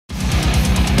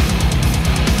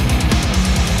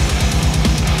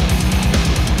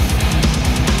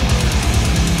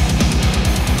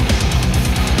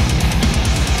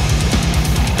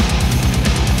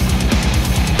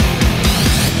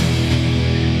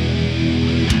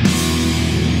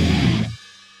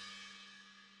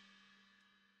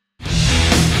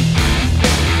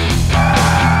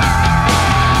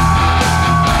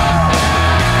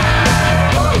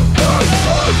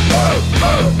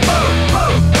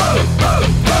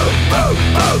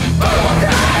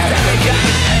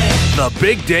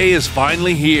big day is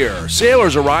finally here.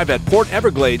 Sailors arrive at Port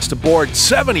Everglades to board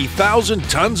 70,000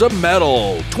 tons of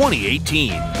metal.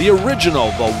 2018, the original,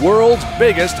 the world's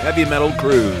biggest heavy metal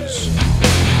cruise.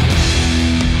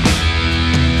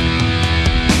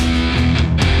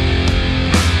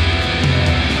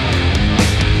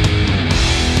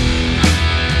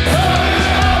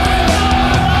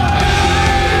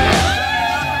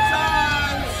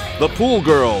 The Pool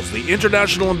Girls, the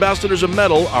international ambassadors of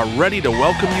metal, are ready to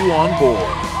welcome you on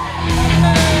board.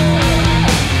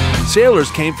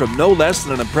 Sailors came from no less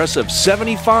than an impressive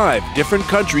 75 different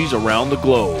countries around the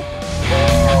globe.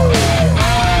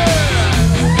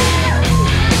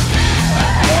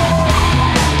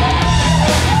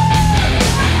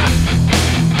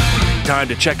 Time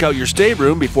to check out your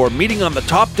stateroom before meeting on the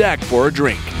top deck for a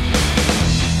drink.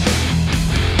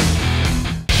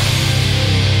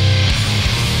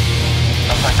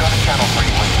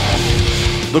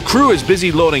 The crew is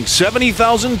busy loading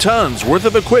 70,000 tons worth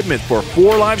of equipment for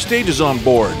 4 live stages on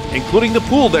board, including the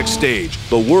pool deck stage,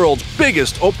 the world's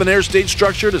biggest open-air stage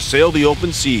structure to sail the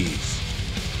open seas.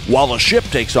 While the ship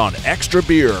takes on extra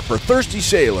beer for thirsty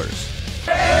sailors.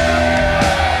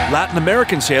 Latin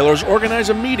American sailors organize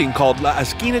a meeting called La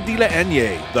Esquina de la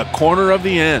Eñe, the corner of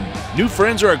the end. New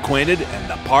friends are acquainted and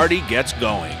the party gets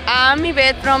going. I'm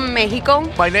Yvette from Mexico.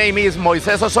 My name is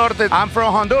Moises Osorte. I'm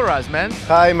from Honduras, man.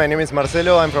 Hi, my name is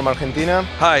Marcelo. I'm from Argentina.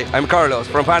 Hi, I'm Carlos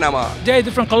from Panama.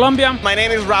 Jade from Colombia. My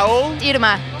name is Raul.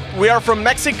 Irma. We are from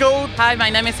Mexico. Hi, my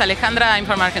name is Alejandra. I'm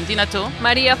from Argentina too.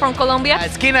 Maria from Colombia.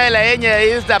 Esquina de la Eñe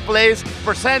is the place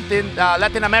presenting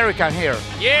Latin America here.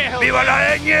 Yeah! Viva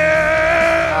la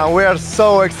Eñe! And we are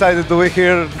so excited to be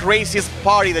here. Craziest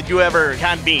party that you ever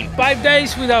can be. 5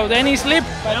 days without any sleep,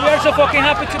 but we are so fucking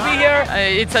happy to be here.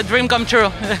 It's a dream come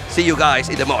true. See you guys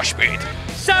in the mosh pit.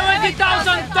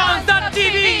 70,000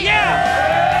 tons.tv,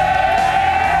 yeah!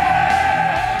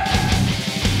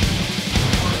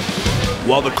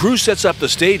 While the crew sets up the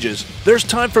stages, there's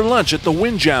time for lunch at the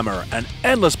Windjammer, an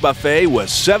endless buffet with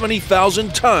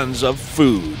 70,000 tons of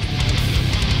food.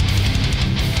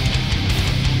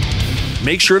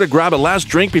 Make sure to grab a last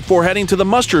drink before heading to the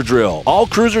muster drill. All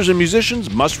cruisers and musicians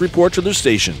must report to their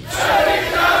stations.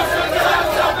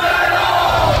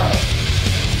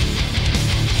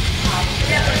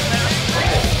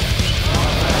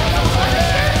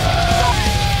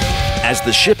 As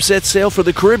the ship sets sail for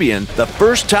the Caribbean, the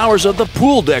first towers of the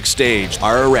pool deck stage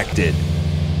are erected.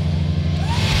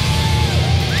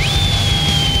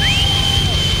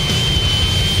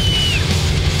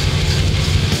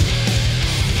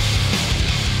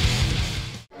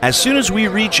 As soon as we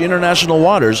reach international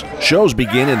waters, shows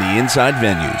begin in the inside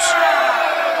venues.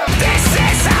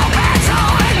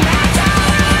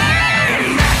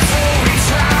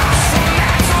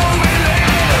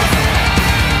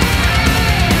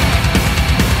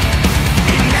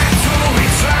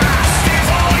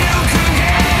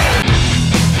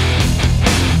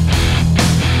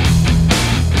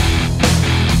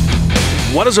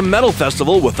 What is a metal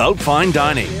festival without fine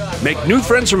dining? Make new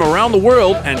friends from around the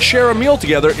world and share a meal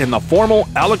together in the formal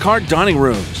a la carte dining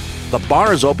rooms. The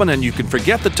bar is open and you can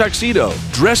forget the tuxedo.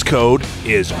 Dress code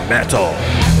is metal.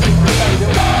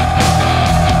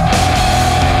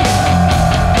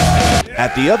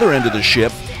 At the other end of the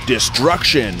ship,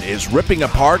 destruction is ripping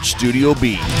apart Studio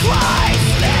B.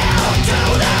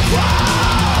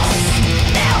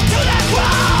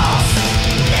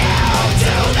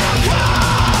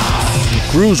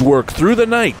 Crews work through the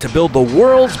night to build the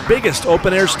world's biggest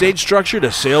open-air stage structure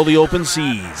to sail the open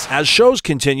seas, as shows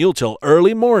continue till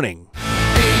early morning.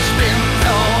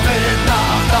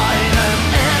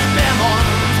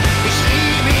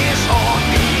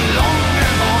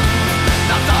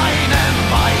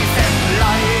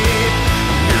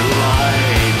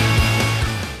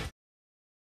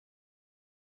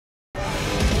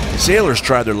 Sailors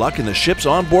try their luck in the ship's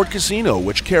onboard casino,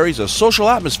 which carries a social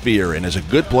atmosphere and is a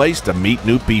good place to meet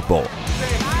new people.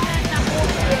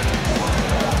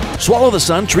 Swallow the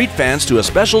Sun treat fans to a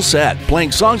special set,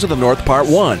 playing Songs of the North Part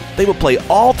 1. They will play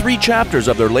all 3 chapters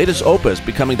of their latest opus,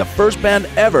 becoming the first band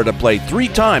ever to play 3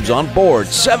 times on board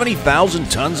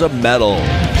 70,000 tons of metal.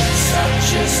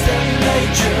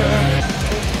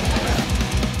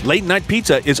 Late night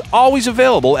pizza is always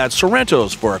available at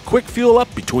Sorrento's for a quick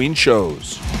fuel-up between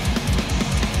shows.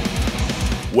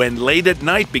 When late at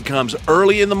night becomes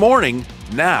early in the morning,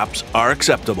 naps are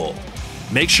acceptable.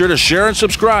 Make sure to share and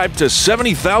subscribe to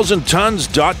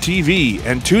 70,000tons.tv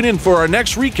and tune in for our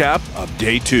next recap of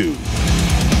Day 2.